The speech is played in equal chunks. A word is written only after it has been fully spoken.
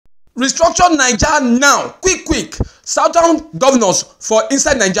Restructure Naija now, quick. Southern governors for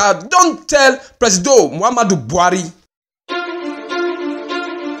inside Naija don tell President Muhammadu Buhari.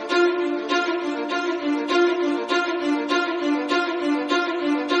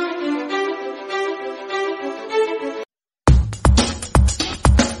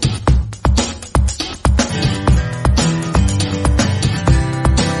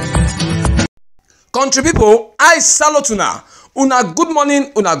 Country people, I salute una good morning,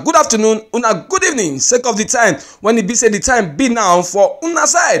 una good afternoon, una good evening. Sake of the time when it be say the time be now for una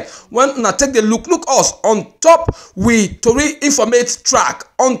side. When una take the look us on top we tori informate track,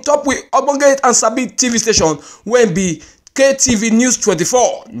 on top we ogbonge and sabi TV station when be KTV News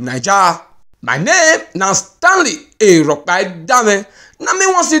 24 Naija. My name na Stanley Eropai Dame. Na me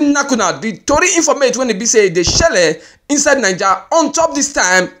wan see nakuna the tori informate when it be say dey shele inside Naija on top this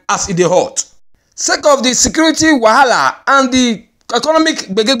time as e dey hot. Sake of the security wahala and the economic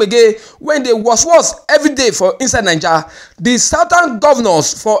gbege when dey was every day for inside Naija, the southern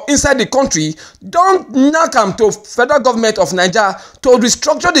governors for inside the country don knack am to federal government of Naija to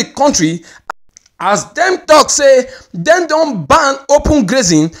restructure the country as dem talk say dem don ban open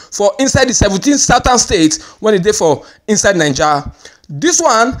grazing for inside the 17 southern states when e dey for inside Naija. This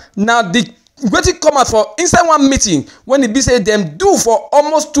one na the wetin come out for inside one meeting when e be say dem do for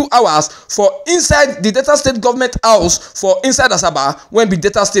almost 2 hours for inside the Delta State government house for inside Asaba when be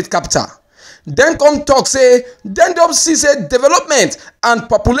Delta State capital. Dem come talk say dem don see say development and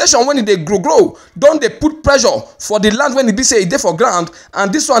population when e dey grow don dey put pressure for the land when e be say e dey for ground,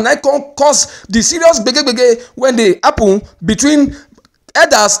 and this one na come cause the serious gbege when dey happen between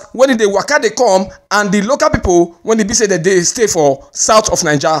elders when e dey waka dey come and the local people when e be say dem dey stay for south of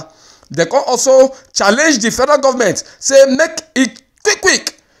Naija. They can also challenge the federal government, say make it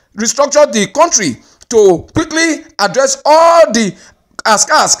quick restructure the country to quickly address all the ask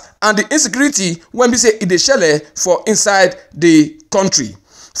and the insecurity when we say it is shele for inside the country.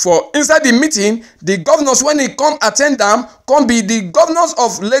 For inside the meeting, the governors when they come attend them come be the governors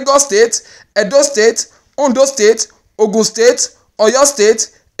of Lagos State, Edo State, Ondo State, Ogun State, Oyo State,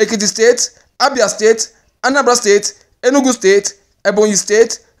 Ekiti State, Abia State, Anambra State, Enugu State, Ebonyi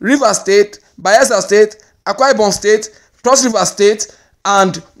State, Rivers State, Bayelsa State, Akwa Ibom State, Cross River State,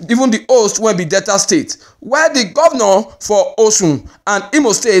 and even the host will be Delta State. While the governor for Osun and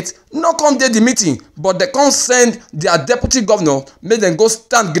Imo State no come dey the meeting, but they come send their deputy governor make them go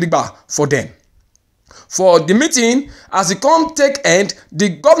stand gidigba for them. For the meeting, as e come take end, the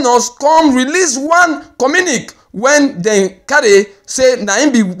governors come release one communique when they carry say na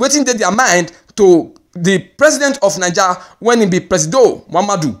im be wetin dey their mind to the president of Naija when he be President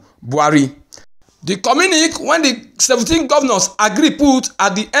Muhammadu Buhari. The communique when the 17 governors agree put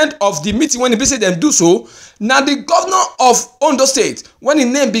at the end of the meeting when he be say dem do so, na the governor of Ondo State when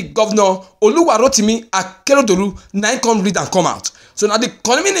him name be Governor Oluwarotimi Akeredolu na come read and come out. So na the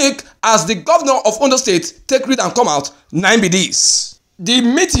communique as the governor of Ondo State take read and come out na be this. The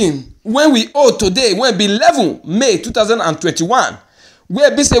meeting when we hold today when be 11 May 2021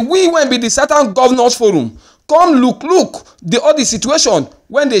 where be say we when be the Southern Governors Forum come look all the situation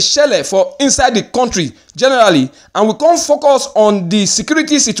when they shele for inside the country generally, and we come focus on the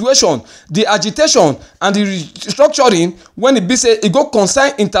security situation, the agitation and the restructuring when it be say it go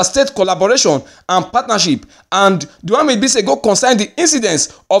concern interstate collaboration and partnership, and the one may be say go concern the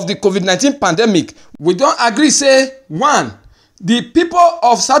incidents of the COVID-19 pandemic. We don agree say one, the people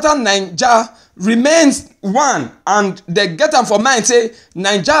of Southern Naija remains one, and they get am for mind say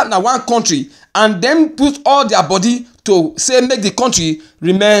Naija na one country, and dem put all their body to say make the country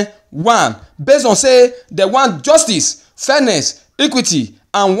remain one based on say they want justice, fairness, equity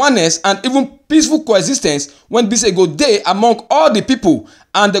and oneness and even peaceful coexistence when be say go dey among all the people,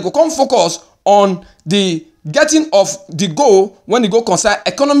 and they go come focus on the getting of the goal when e go concern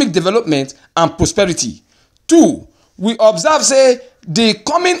economic development and prosperity. Two, we observe say the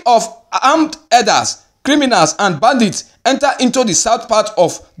coming of armed elders, criminals and bandits enter into the south part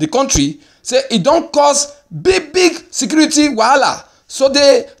of the country, say e don cause big security wahala. So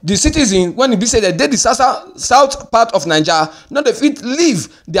the citizens when e be say they dey the south part of Naija no dey fit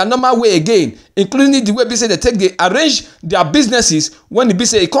live their normal way again, including the way be say they take dey arrange their businesses when e be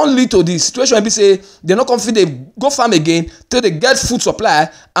say e come lead to the situation wey be say they no come fit dey go farm again till they get food supply,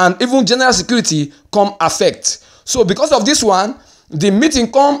 and even general security come affect. So because of this one, the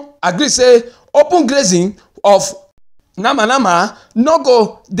meeting come agree say open grazing of nama no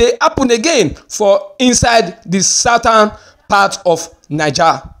go dey happen again for inside the southern part of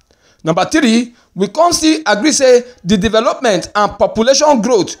Naija. Number 3, we come still agree say the development and population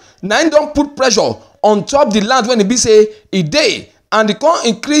growth na im don put pressure on top the land when e be say e dey and e come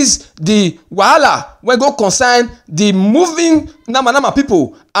increase the wahala wey go concern the moving nama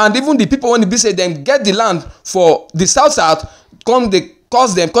people and even the people wey be say dem get the land for the south come dey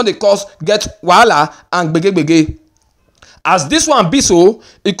cause get wahala and gbege. As this one be so,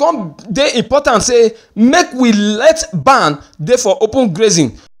 e come dey important say make we let ban dey for open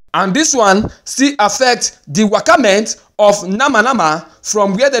grazing, and this one still affect the wakament of nama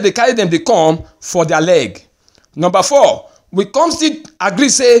from where dem dey carry dem dey come for their leg. Number 4, we come still agree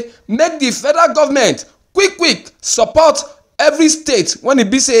say make the federal government quick support every state when e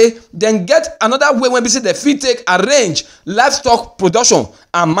be say dem get another way wey be say dem fit take arrange livestock production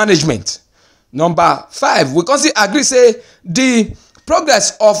and management. Number 5, we come still agree say the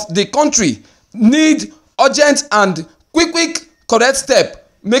progress of the country need urgent and quick correct step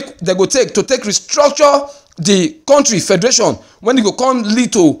make dem go take to take restructure the country federation when e go come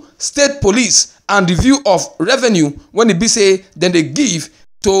lead to state police and review of revenue when e be say dem dey give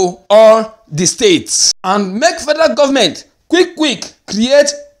to all the states, and make federal government quick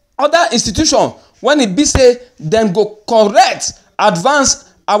create other institution when e be say dem go correct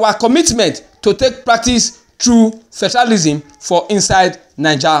advance our commitment to take practice true federalism for inside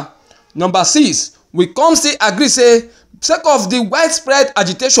Naija. Number 6, we come still agree say sake of the widespread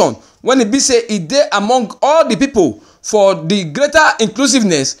agitation when e be say e dey among all the people for the greater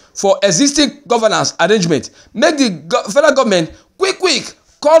inclusiveness for existing governance arrangement, make the federal government quick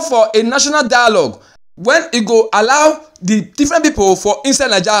call for a national dialogue when e go allow the different people for inside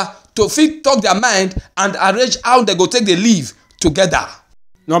Naija to fit talk their mind and arrange how dem go take dey live together.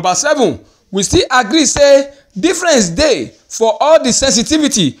 Number 7, we still agree say difference dey for all the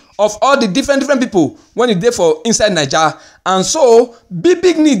sensitivity of all the different people when e dey for inside Naija, and so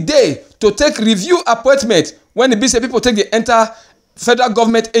big need dey to take review appointment when e be say people take dey enter federal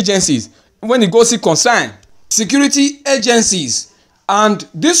government agencies when e go see concern security agencies, and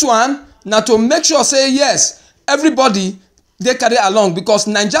this one na to make sure say yes everybody dey carry along, because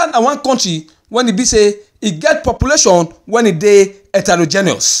Naija na one country when e be say e get population when e dey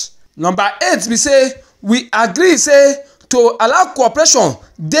heterogeneous. Number 8 be say we agree say to allow cooperation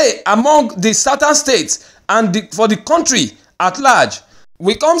dey among the southern states and for the country at large.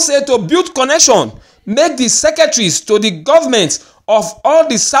 We come say to build connection, make the secretaries to the government of all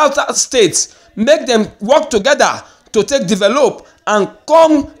the southern states make dem work together to take develop and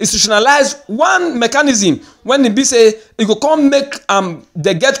come institutionalize one mechanism when e be say e go come make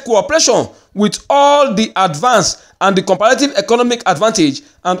dey get cooperation with all the advance and the comparative economic advantage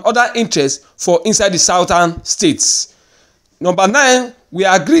and other interests for inside the southern states. Number 9, we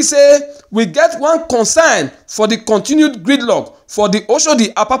agree say we get one concern for the continued gridlock for the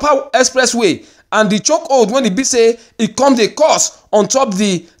Oshodi Apapa Expressway and the chokehold when e be say e come dey cause on top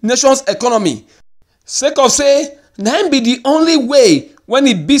the nation's economy, sake of say na im be the only way when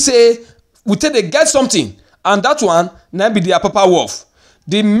e be say we take dey get something, and that one na im be the Apapa Wharf.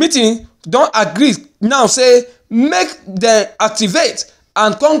 The meeting don agree now say make dem activate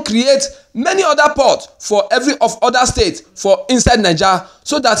and come create many other ports for every of other states for inside Naija,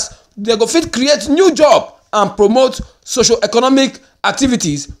 so that they go fit create new job and promote socio-economic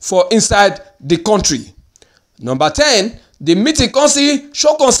activities for inside the country. Number 10, the meeting come still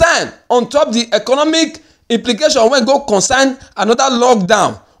show concern on top the economic implication wey go concern another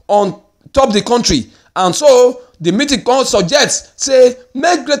lockdown on top the country, and so the meeting come suggest say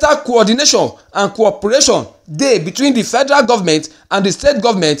make greater coordination and cooperation dey between the federal government and the state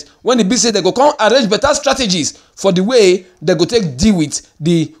government when e be say dem go come arrange better strategies for the way dem go take deal with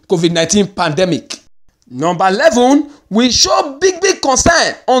the COVID-19 pandemic. Number 11, we show big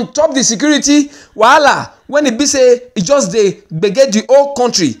concern on top the security wahala when e be say e just dey gbege the whole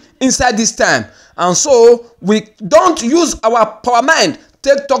country inside this time, and so we don't use our power mind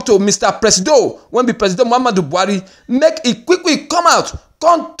take talk to Mr. Presido when be President Muhammadu Buhari, make e quick come out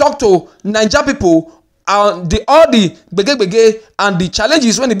come talk to Naija people and all the gbege and the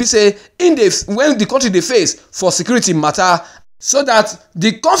challenges when e be say when the country dey face for security matter, so that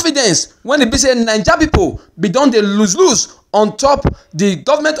the confidence when e be say Naija people be don dey lose on top the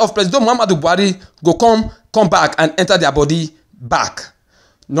government of President Muhammadu Buhari go come back and enter their body back.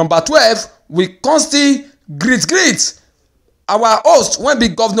 Number 12, we come still greet our host when be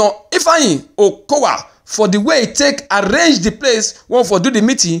Governor Ifeanyi Okowa for the way he take arrange the place when for do the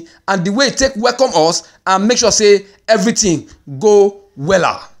meeting and the way he take welcome us and make sure say everything go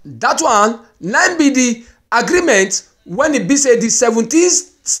wella. That one na be the agreement when it be say the 17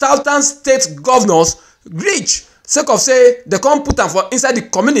 southern state governors reach, sake of say they come put am for inside the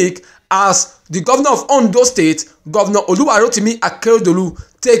communique as the governor of Ondo State, Governor Oluwarotimi Akeredolu,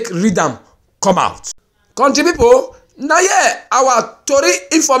 take read am come out. Country people, Now yeah, our tori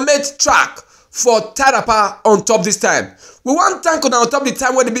informate track for Tarapa on top this time. We want thank una on top the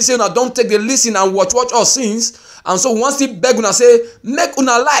time when they be say una don't take the listen and watch us since. And so we want to beg una say make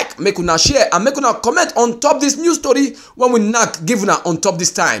una like, make una share, and make una comment on top this news story when we not give una on top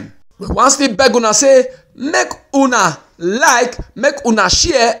this time. We want to beg una say make una like, make una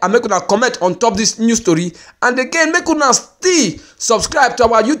share, and make una comment on top this news story. And again, make una still subscribe to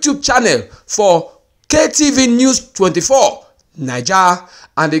our YouTube channel for KTV News 24 Naija.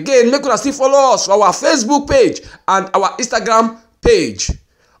 And again, make una still follow us for our Facebook page and our Instagram page.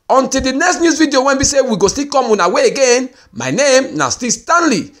 Until the next news video when we say we go still come on our way again, my name na still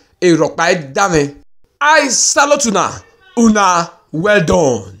Stanley Erokpai Dame. I salute una well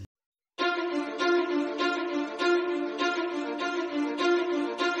done.